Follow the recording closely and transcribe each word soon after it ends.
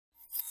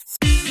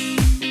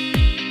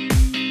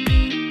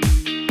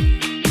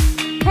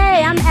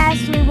Hey, I'm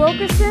Ashley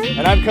Wilkerson.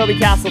 And I'm Kobe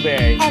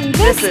Castleberry. And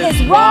this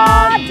is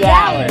Raw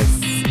Dallas.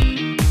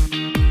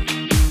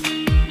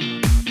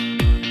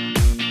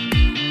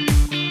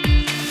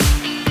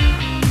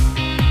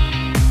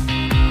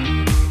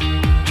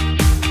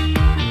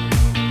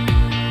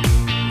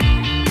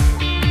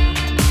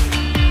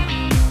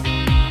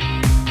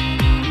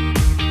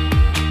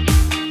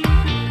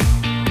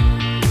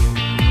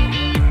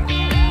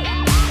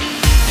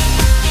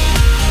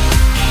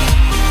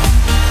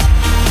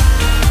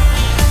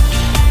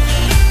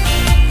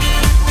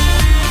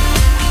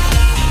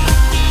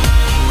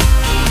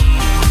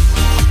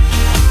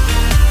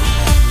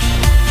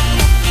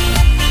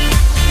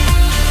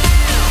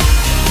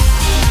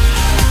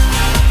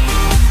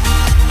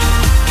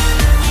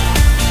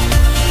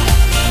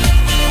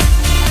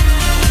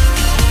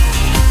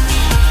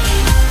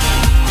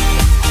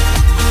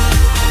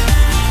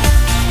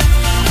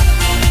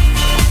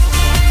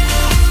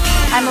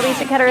 I'm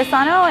ALICIA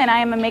CATERISANO and I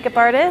am a makeup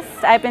artist.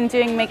 I've been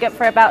doing makeup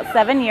for about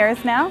 7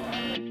 years now.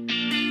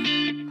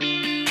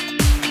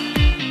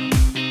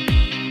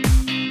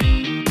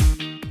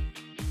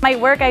 My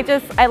work,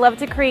 I love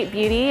to create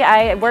beauty.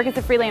 I work as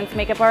a freelance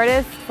makeup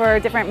artist for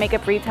different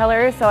makeup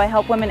retailers, so I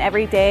help women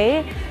every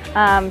day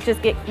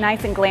just get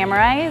nice and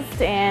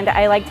glamorized, and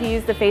I like to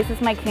use the face as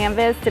my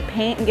canvas to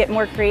paint and get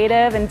more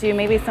creative and do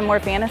maybe some more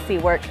fantasy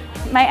work.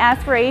 My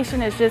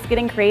aspiration is just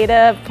getting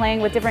creative,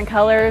 playing with different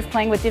colors,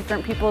 playing with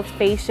different people's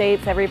face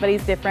shapes,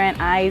 everybody's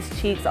different, eyes,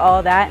 cheeks, all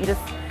of that, and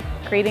just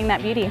creating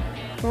that beauty.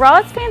 Raw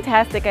is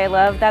fantastic. I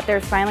love that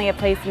there's finally a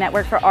place to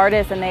network for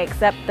artists and they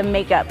accept the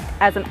makeup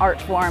as an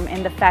art form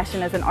and the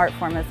fashion as an art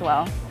form as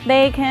well.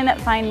 They can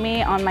find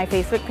me on my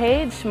Facebook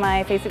page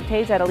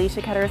at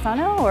ALICIA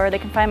CATERISANO, or they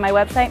can find my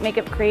website,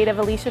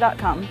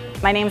 makeupcreativealicia.com.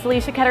 My name is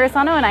ALICIA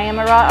CATERISANO and I am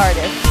a Raw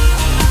artist.